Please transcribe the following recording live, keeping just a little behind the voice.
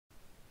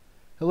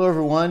Hello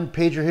everyone,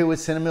 Pedro here with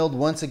CineMilled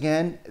once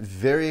again.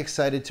 Very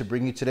excited to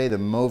bring you today the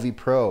MōVI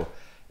Pro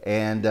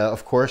and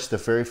of course the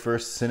very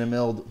first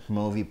CineMilled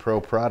MōVI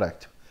Pro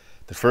product.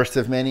 The first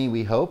of many,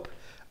 we hope.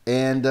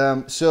 And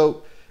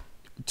so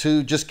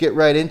to just get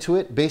right into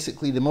it,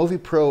 basically the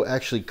MōVI Pro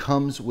actually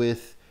comes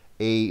with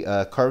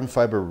a carbon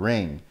fiber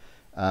ring,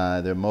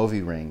 the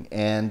MōVI ring.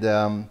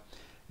 And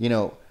you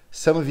know,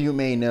 some of you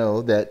may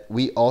know that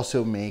we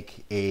also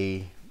make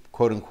a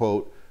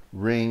quote-unquote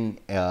ring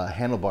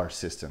handlebar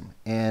system,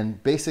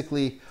 and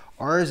basically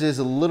ours is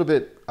a little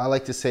bit, I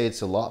like to say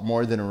it's a lot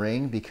more than a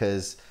ring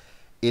because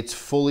it's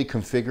fully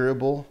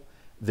configurable.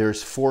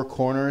 There's 4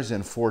 corners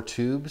and 4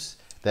 tubes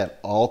that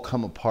all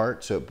come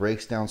apart, so it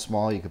breaks down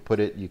small. You could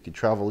put it, you could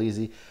travel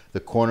easy.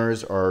 The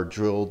corners are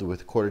drilled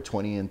with 1/4,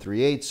 20 and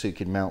 3/8, so you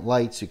can mount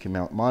lights, you can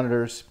mount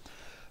monitors.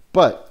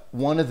 But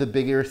one of the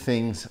bigger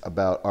things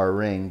about our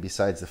ring,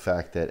 besides the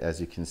fact that, as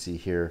you can see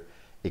here,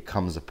 it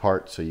comes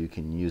apart so you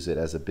can use it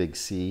as a big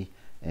C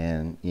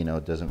and you know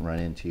it doesn't run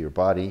into your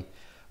body,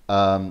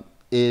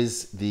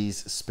 is these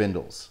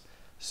spindles.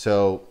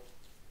 So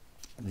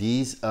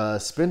these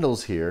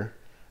spindles here,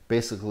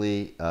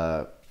 basically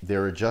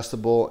they're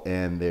adjustable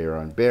and they're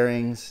on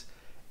bearings,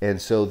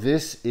 and so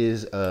this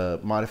is a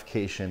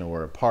modification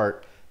or a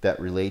part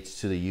that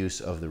relates to the use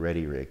of the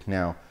ReadyRig.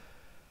 Now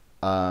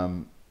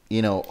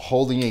you know,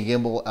 holding a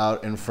gimbal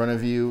out in front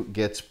of you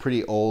gets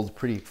pretty old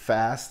pretty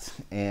fast,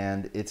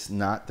 and it's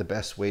not the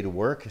best way to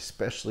work,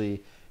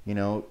 especially, you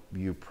know,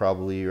 you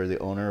probably are the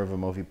owner of a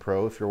MōVI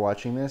Pro if you're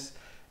watching this,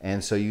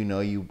 and so you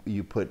know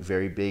you put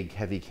very big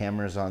heavy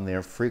cameras on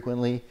there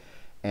frequently,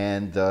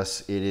 and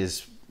thus it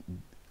is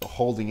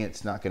holding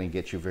it's not going to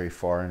get you very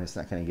far, and it's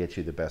not going to get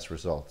you the best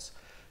results.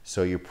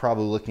 So you're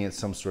probably looking at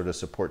some sort of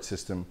support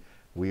system.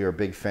 We are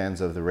big fans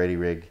of the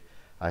ReadyRig.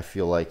 I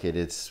feel like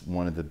it's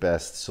one of the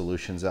best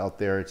solutions out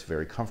there. It's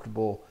very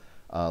comfortable,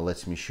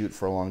 lets me shoot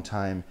for a long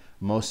time.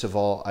 Most of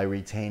all, I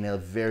retain a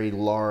very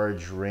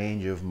large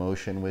range of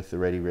motion with the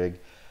ReadyRig,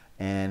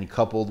 and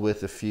coupled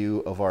with a few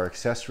of our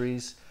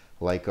accessories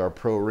like our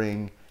Pro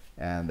Ring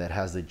and that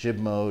has the jib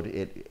mode,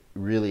 it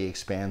really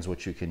expands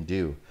what you can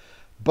do.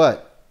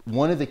 But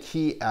one of the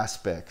key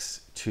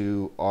aspects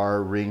to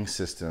our ring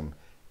system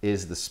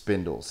is the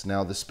spindles.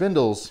 Now the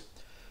spindles,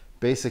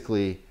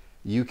 basically,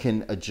 you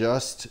can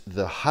adjust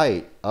the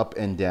height up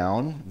and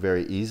down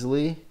very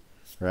easily,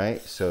 right?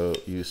 So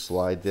you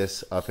slide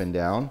this up and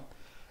down,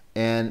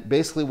 and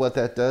basically what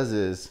that does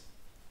is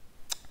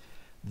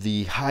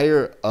the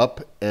higher up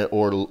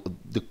or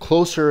the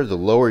closer, the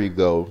lower you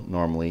go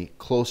normally,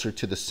 closer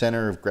to the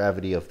center of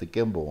gravity of the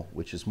gimbal,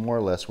 which is more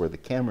or less where the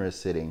camera is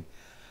sitting,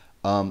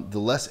 the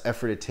less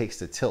effort it takes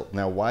to tilt.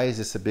 Now, why is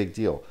this a big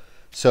deal?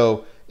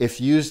 So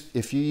if you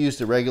used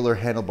a regular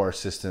handlebar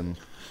system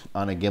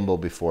on a gimbal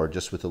before,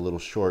 just with the little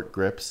short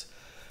grips,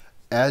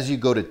 as you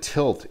go to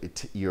tilt,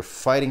 you're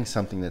fighting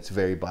something that's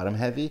very bottom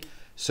heavy,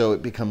 so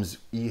it becomes,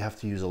 you have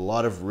to use a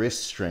lot of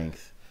wrist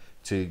strength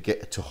to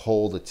get to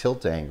hold a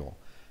tilt angle.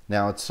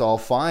 Now it's all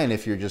fine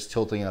if you're just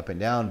tilting up and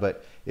down,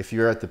 but if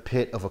you're at the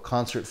pit of a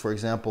concert, for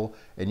example,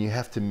 and you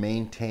have to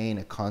maintain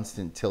a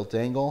constant tilt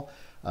angle,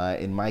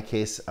 in my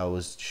case I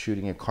was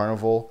shooting a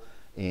carnival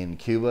in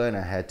Cuba and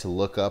I had to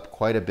look up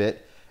quite a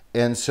bit,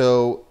 and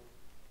so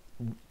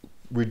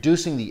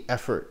reducing the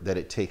effort that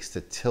it takes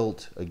to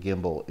tilt a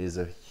gimbal is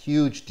a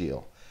huge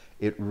deal.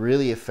 It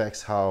really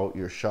affects how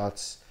your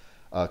shots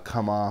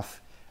come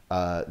off.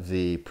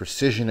 The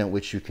precision at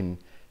which you can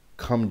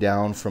come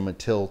down from a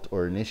tilt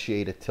or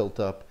initiate a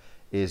tilt up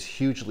is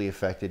hugely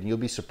affected, and you'll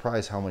be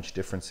surprised how much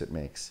difference it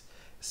makes.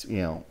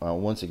 You know,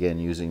 once again,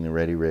 using the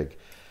ReadyRig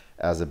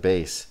as a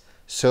base.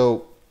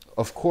 So,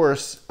 of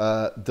course,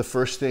 the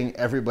first thing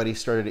everybody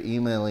started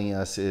emailing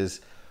us is,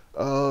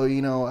 oh,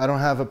 you know, I don't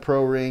have a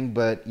Pro Ring,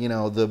 but you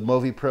know, the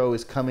MōVI Pro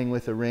is coming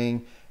with a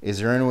ring. Is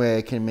there any way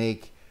I can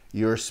make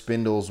your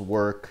spindles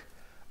work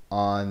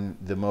on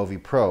the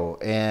MōVI Pro?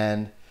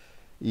 And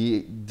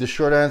the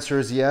short answer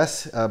is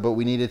yes, but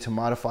we needed to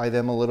modify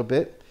them a little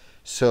bit.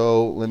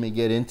 So let me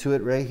get into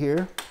it right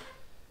here.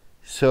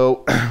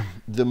 So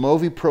the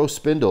MōVI Pro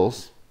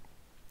spindles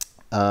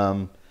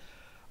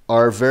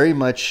are very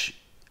much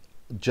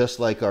just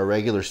like our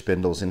regular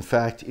spindles. In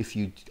fact, if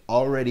you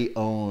already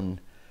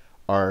own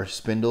our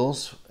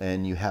spindles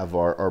and you have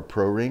our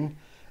Pro Ring,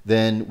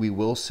 then we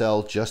will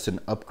sell just an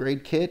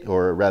upgrade kit,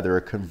 or rather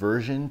a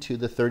conversion to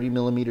the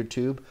 30mm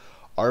tube.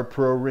 Our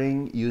Pro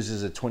Ring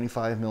uses a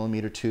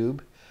 25mm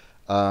tube.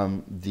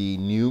 The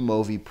new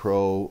MōVI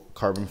Pro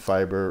carbon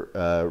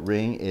fiber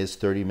ring is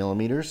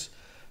 30mm.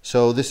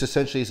 So this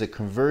essentially is a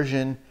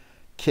conversion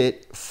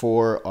kit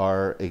for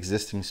our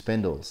existing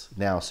spindles.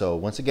 Now, so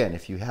once again,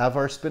 if you have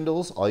our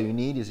spindles, all you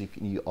need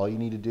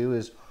to do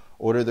is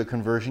order the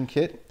conversion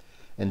kit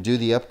and do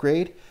the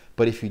upgrade.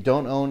 But if you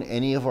don't own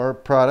any of our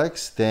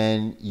products,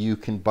 then you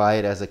can buy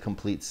it as a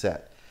complete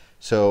set.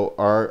 So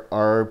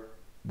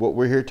what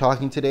we're here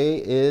talking today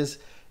is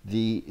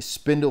the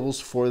spindles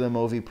for the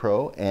MōVI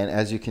Pro, and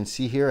as you can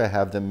see here, I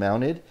have them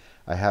mounted.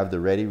 I have the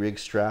ReadyRig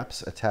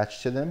straps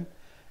attached to them,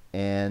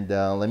 and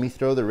let me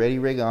throw the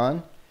ReadyRig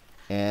on,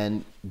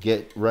 and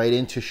get right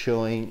into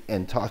showing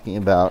and talking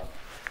about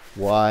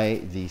why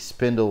the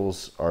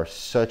spindles are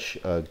such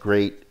a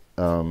great,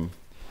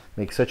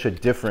 make such a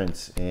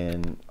difference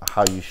in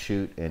how you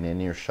shoot and in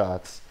your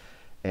shots,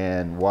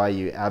 and why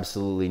you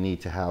absolutely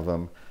need to have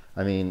them.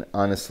 I mean,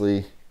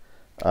 honestly,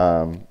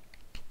 I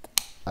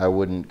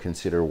wouldn't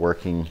consider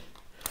working.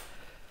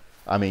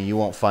 I mean, you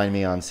won't find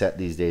me on set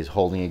these days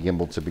holding a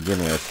gimbal to begin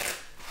with.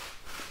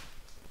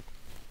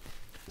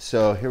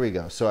 So here we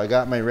go. So I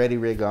got my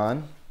ReadyRig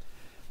on.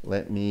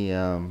 Let me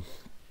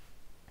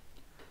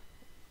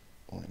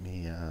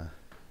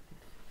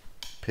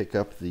pick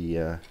up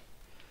the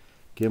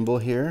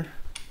gimbal here.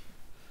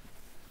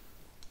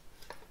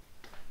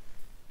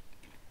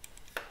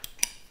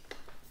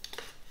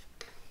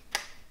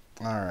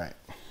 All right.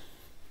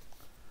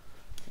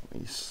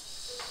 Let me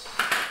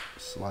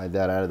slide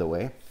that out of the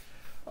way.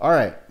 All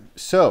right.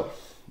 So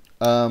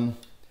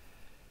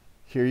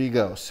here you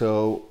go.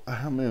 So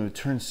I'm going to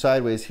turn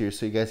sideways here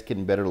so you guys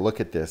can better look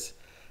at this.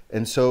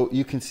 And so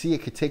you can see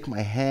it could take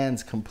my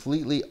hands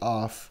completely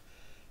off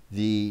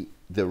the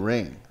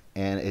ring,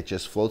 and it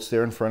just floats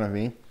there in front of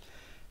me.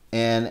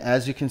 And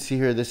as you can see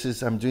here, this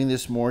is, I'm doing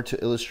this more to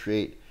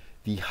illustrate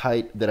the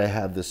height that I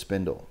have the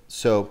spindle.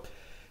 So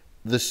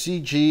the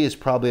CG is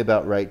probably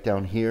about right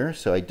down here,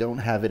 so I don't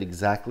have it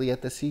exactly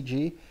at the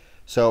CG.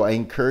 So I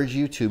encourage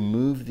you to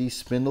move these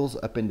spindles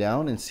up and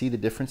down and see the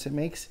difference it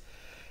makes.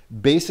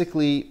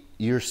 Basically,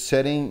 you're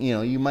setting, you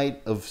know, you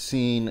might have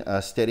seen a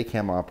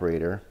Steadicam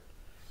operator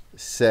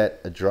set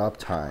a drop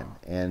time,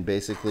 and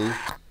basically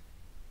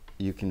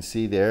you can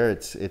see there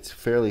it's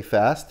fairly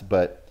fast,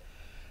 but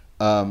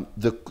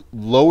the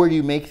lower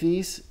you make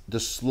these, the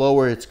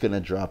slower it's going to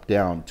drop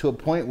down to a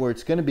point where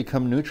it's going to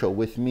become neutral,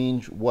 which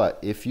means what?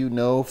 If you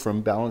know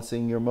from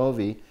balancing your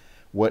MōVI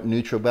what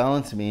neutral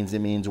balance means, it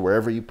means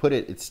wherever you put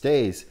it, it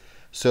stays.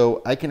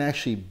 So I can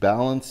actually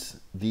balance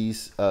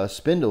these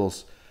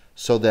spindles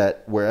so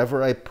that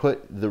wherever I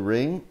put the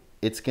ring,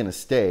 it's going to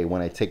stay when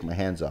I take my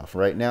hands off.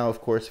 Right now, of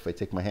course, if I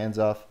take my hands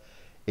off,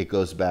 it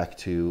goes back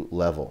to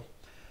level.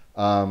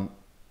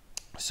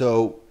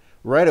 So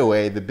right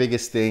away, the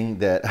biggest thing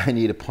that I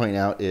need to point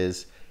out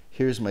is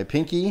here's my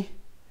pinky,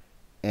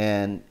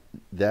 and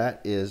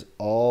that is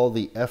all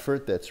the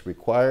effort that's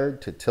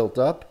required to tilt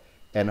up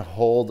and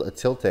hold a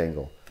tilt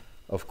angle.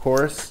 Of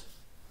course,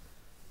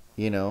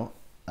 you know,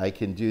 I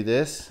can do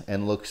this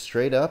and look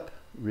straight up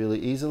really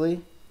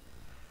easily.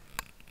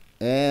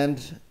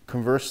 And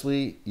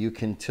conversely, you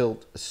can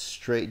tilt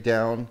straight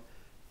down,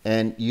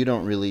 and you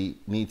don't really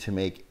need to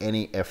make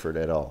any effort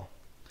at all.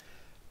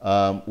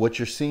 What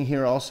you're seeing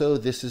here also,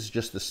 this is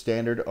just the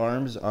standard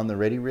arms on the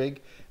ReadyRig.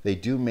 They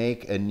do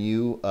make a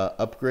new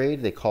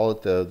upgrade. They call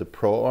it the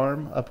Pro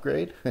Arm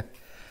upgrade.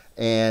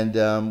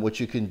 And what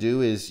you can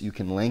do is you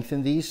can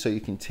lengthen these so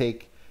you can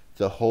take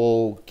the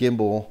whole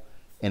gimbal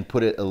and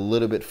put it a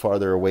little bit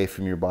farther away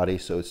from your body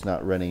so it's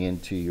not running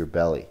into your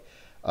belly.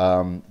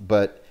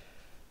 But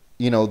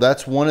you know,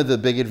 that's one of the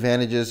big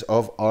advantages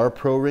of our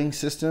Pro Ring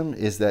system,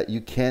 is that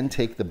you can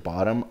take the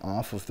bottom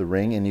off of the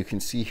ring, and you can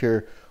see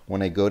here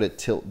when I go to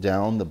tilt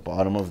down, the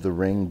bottom of the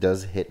ring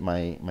does hit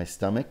my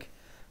stomach.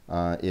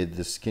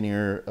 The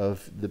skinnier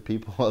of the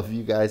people of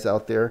you guys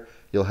out there,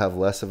 you'll have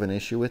less of an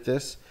issue with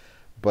this.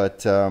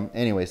 But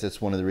anyways,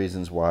 that's one of the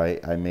reasons why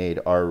I made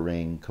our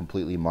ring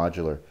completely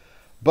modular.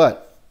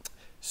 But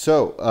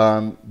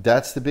so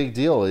that's the big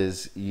deal,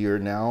 is you're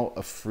now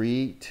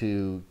free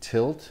to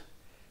tilt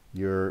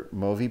your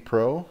MōVI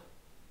Pro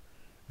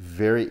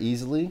very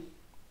easily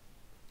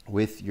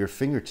with your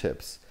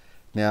fingertips.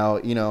 Now,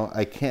 you know,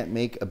 I can't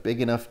make a big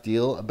enough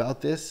deal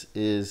about this,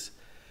 is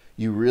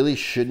you really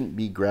shouldn't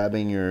be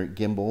grabbing your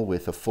gimbal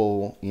with a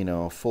full, you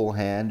know, full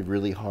hand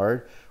really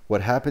hard.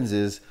 What happens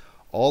is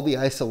all the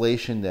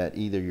isolation that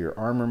either your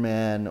Armor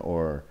Man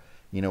or,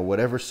 you know,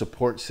 whatever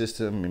support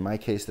system, in my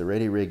case the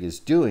ReadyRig, is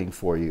doing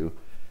for you,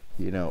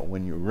 you know,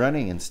 when you're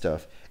running and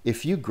stuff,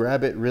 if you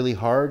grab it really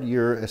hard,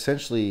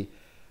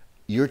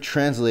 you're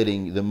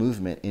translating the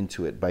movement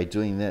into it by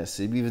doing this,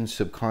 even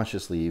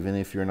subconsciously, even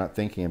if you're not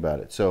thinking about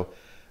it. So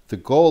the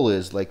goal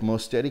is, like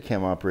most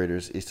Steadicam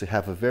operators, is to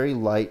have a very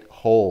light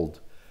hold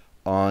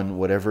on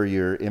whatever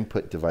your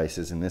input device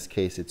is. In this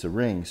case, it's a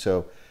ring.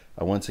 So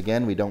once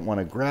again, we don't want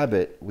to grab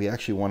it. We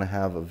actually want to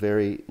have a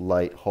very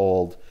light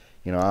hold.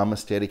 You know, I'm a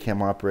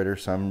Steadicam operator,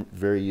 so I'm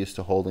very used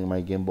to holding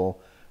my gimbal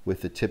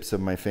with the tips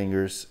of my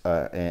fingers,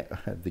 and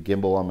the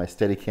gimbal on my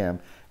Steadicam,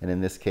 and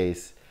in this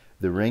case,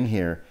 the ring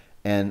here.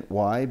 And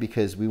why?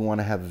 Because we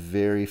want to have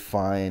very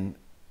fine,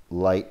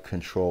 light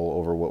control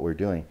over what we're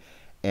doing.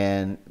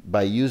 And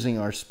by using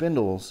our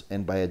spindles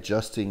and by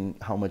adjusting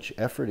how much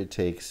effort it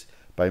takes,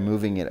 by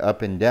moving it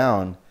up and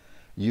down,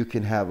 you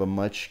can have a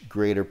much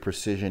greater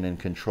precision and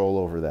control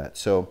over that.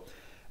 So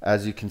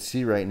as you can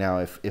see right now,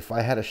 if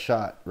I had a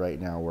shot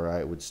right now where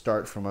I would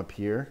start from up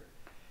here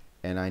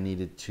and I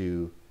needed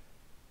to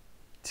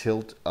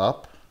tilt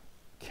up,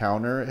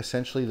 counter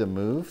essentially the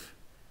move,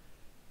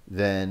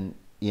 then,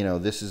 you know,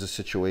 this is a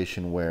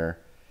situation where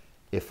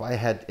if I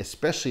had,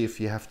 especially if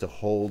you have to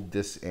hold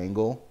this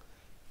angle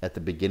at the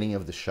beginning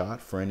of the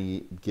shot for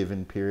any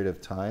given period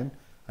of time,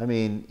 I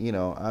mean, you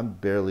know, I'm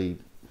barely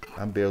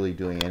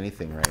doing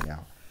anything right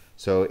now.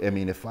 So, I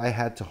mean, if I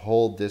had to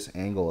hold this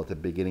angle at the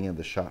beginning of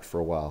the shot for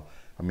a while,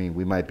 I mean,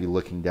 we might be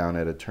looking down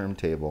at a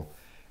turntable,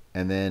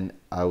 and then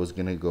I was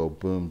going to go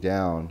boom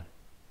down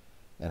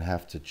and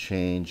have to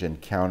change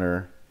and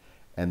counter,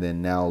 and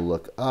then now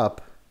look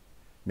up,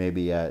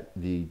 maybe at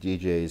the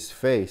DJ's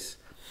face.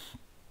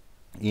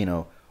 You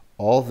know,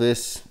 all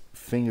this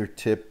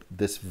fingertip,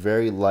 this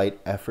very light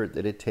effort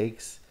that it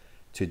takes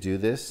to do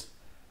this.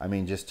 I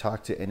mean, just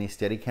talk to any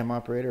Steadicam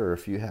operator, or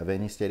if you have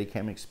any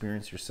Steadicam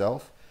experience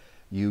yourself,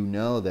 you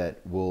know that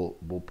we'll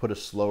put a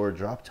slower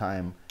drop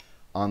time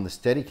on the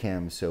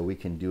Steadicam so we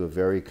can do a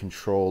very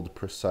controlled,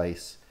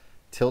 precise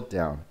tilt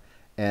down.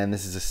 And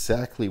this is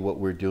exactly what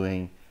we're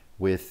doing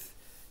with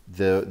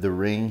the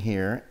ring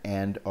here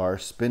and our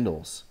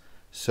spindles.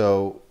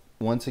 So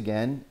once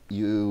again,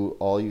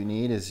 all you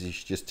need is you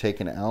just take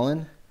an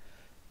Allen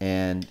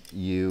and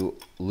you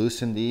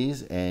loosen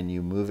these and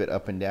you move it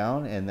up and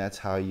down, and that's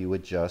how you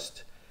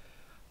adjust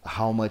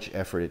how much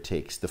effort it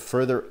takes. The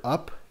further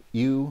up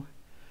you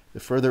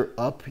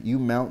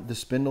mount the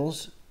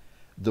spindles,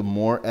 the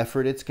more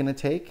effort it's going to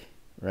take,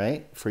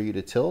 right, for you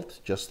to tilt,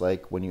 just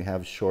like when you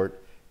have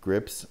short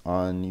grips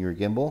on your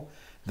gimbal.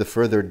 The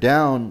further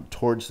down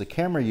towards the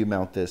camera you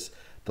mount this,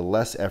 the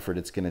less effort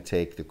it's going to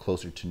take, the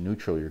closer to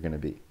neutral you're going to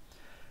be.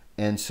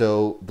 And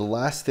so the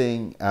last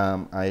thing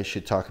I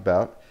should talk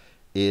about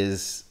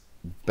is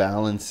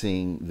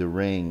balancing the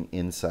ring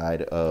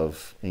inside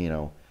of, you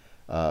know,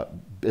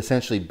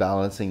 essentially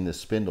balancing the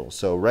spindle.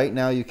 So right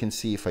now you can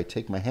see if I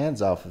take my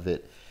hands off of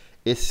it,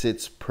 it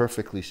sits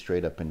perfectly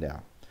straight up and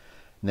down.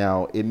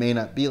 Now it may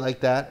not be like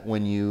that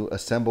when you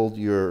assembled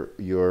your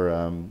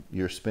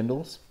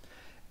spindles,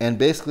 and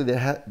basically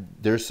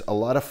there's a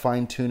lot of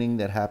fine tuning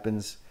that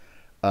happens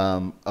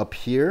up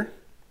here.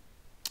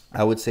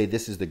 I would say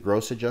this is the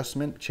gross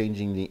adjustment,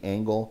 changing the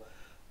angle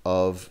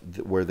of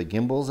where the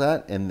gimbal's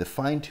at, and the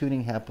fine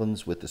tuning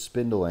happens with the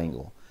spindle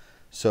angle.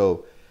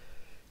 So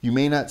you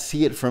may not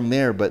see it from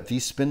there, but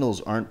these spindles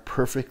aren't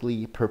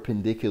perfectly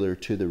perpendicular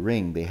to the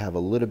ring. They have a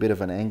little bit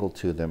of an angle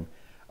to them,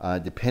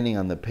 depending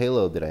on the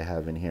payload that I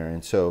have in here.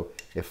 And so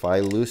if I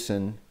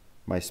loosen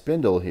my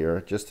spindle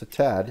here just a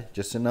tad,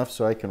 just enough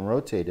so I can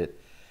rotate it,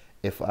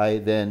 if I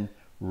then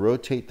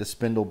rotate the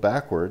spindle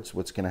backwards,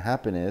 what's going to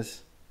happen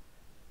is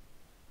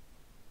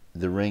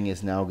the ring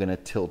is now going to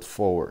tilt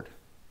forward.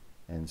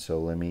 And so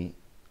let me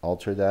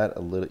alter that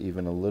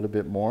even a little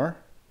bit more.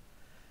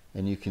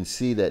 And you can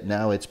see that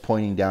now it's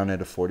pointing down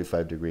at a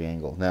 45-degree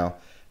angle. Now,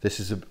 this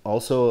is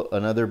also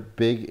another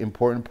big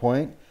important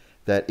point,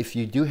 that if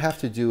you do have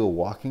to do a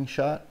walking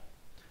shot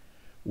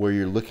where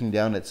you're looking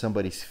down at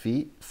somebody's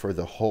feet for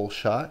the whole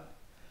shot,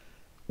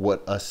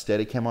 what us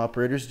Steadicam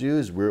operators do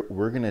is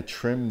we're going to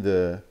trim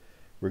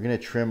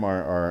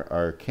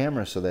our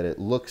camera so that it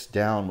looks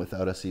down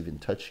without us even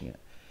touching it.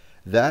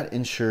 That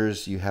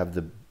ensures you have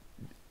the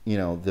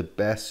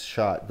best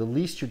shot. The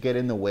least you get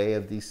in the way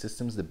of these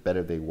systems, the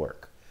better they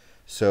work.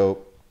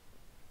 So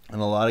in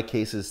a lot of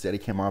cases,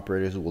 Steadicam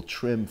operators will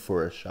trim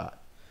for a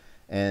shot.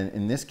 And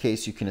in this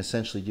case, you can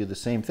essentially do the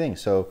same thing.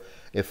 So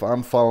if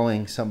I'm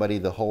following somebody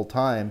the whole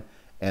time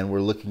and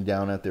we're looking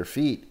down at their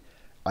feet,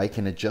 I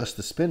can adjust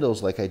the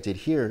spindles like I did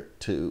here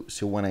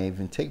so when I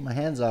even take my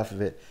hands off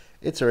of it,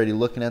 it's already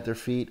looking at their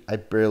feet. I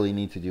barely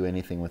need to do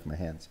anything with my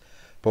hands.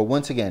 But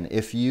once again,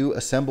 if you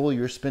assemble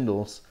your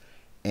spindles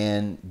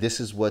and this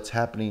is what's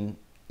happening,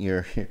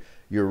 your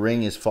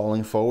ring is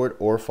falling forward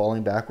or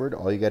falling backward,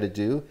 all you got to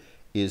do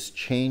is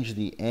change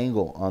the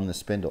angle on the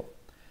spindle.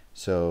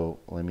 So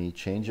let me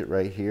change it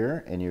right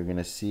here, and you're going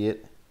to see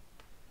it.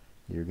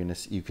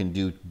 You can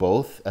do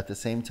both at the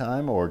same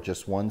time or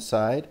just one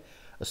side.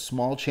 A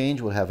small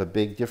change will have a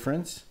big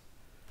difference.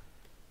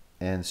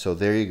 And so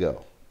there you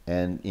go.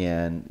 And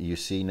you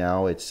see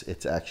now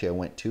it's actually, I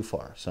went too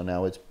far. So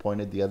now it's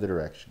pointed the other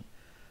direction.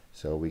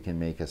 So we can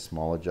make a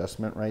small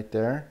adjustment right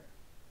there.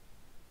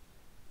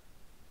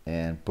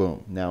 And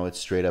boom, now it's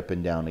straight up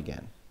and down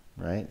again,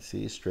 right?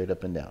 See, straight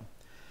up and down.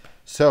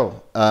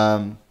 So,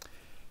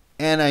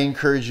 and I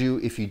encourage you,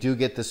 if you do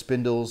get the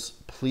spindles,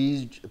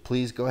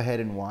 please go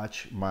ahead and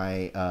watch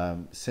my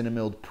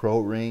CineMilled Pro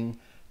Ring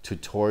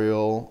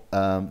tutorial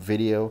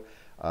video.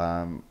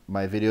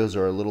 My videos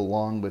are a little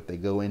long, but they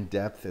go in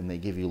depth and they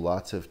give you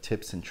lots of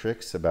tips and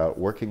tricks about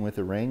working with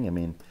a ring. I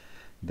mean,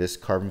 this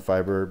carbon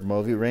fiber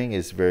MōVI ring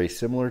is very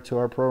similar to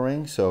our Pro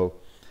Ring, so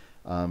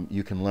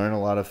you can learn a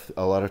lot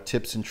of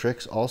tips and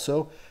tricks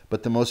also.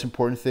 But the most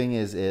important thing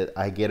is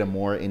I get a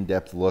more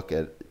in-depth look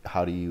at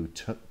how do you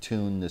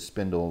tune the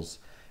spindles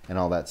and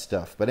all that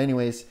stuff. But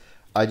anyways,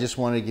 I just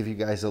wanted to give you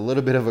guys a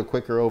little bit of a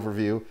quicker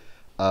overview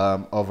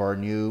of our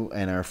new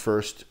and our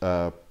first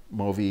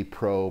MōVI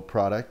Pro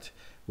product,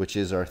 which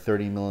is our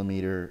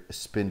 30mm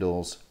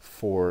spindles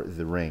for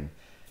the ring.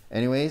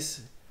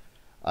 Anyways,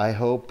 I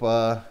hope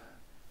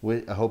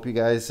you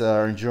guys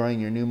are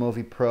enjoying your new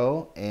MōVI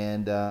Pro,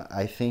 and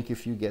I think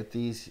if you get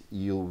these,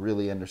 you'll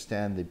really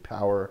understand the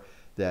power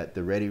that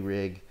the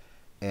ReadyRig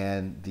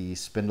and the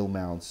spindle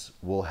mounts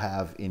will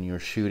have in your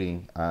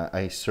shooting.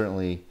 I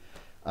certainly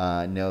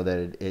know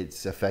that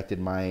it's affected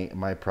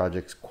my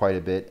projects quite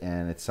a bit,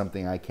 and it's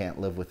something I can't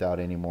live without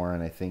anymore,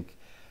 and I think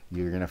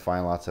you're going to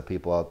find lots of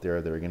people out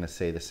there that are going to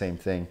say the same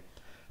thing.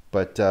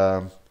 But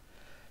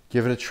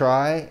give it a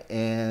try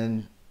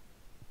and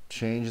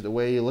change the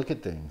way you look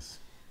at things.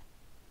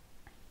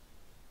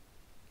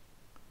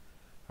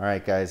 All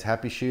right, guys,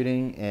 happy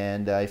shooting,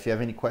 and if you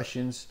have any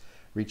questions,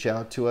 reach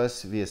out to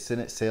us via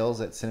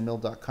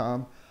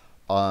sales@cinemilled.com.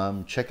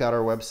 Check out our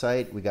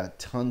website. We got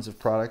tons of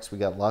products. We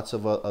got lots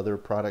of other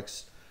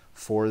products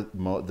for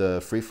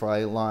the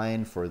FreeFly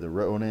line, for the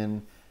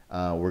Ronin.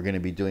 We're going to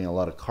be doing a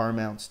lot of car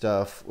mount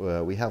stuff.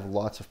 We have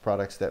lots of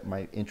products that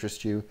might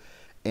interest you,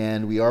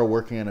 and we are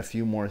working on a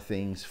few more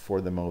things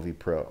for the MōVI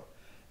Pro.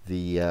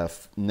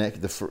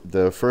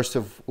 The first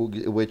of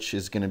which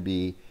is going to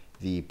be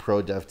the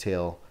Pro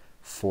Dovetail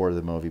for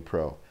the MōVI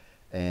Pro.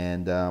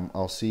 And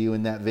I'll see you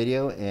in that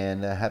video,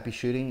 and happy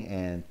shooting,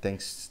 and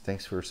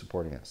thanks for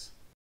supporting us.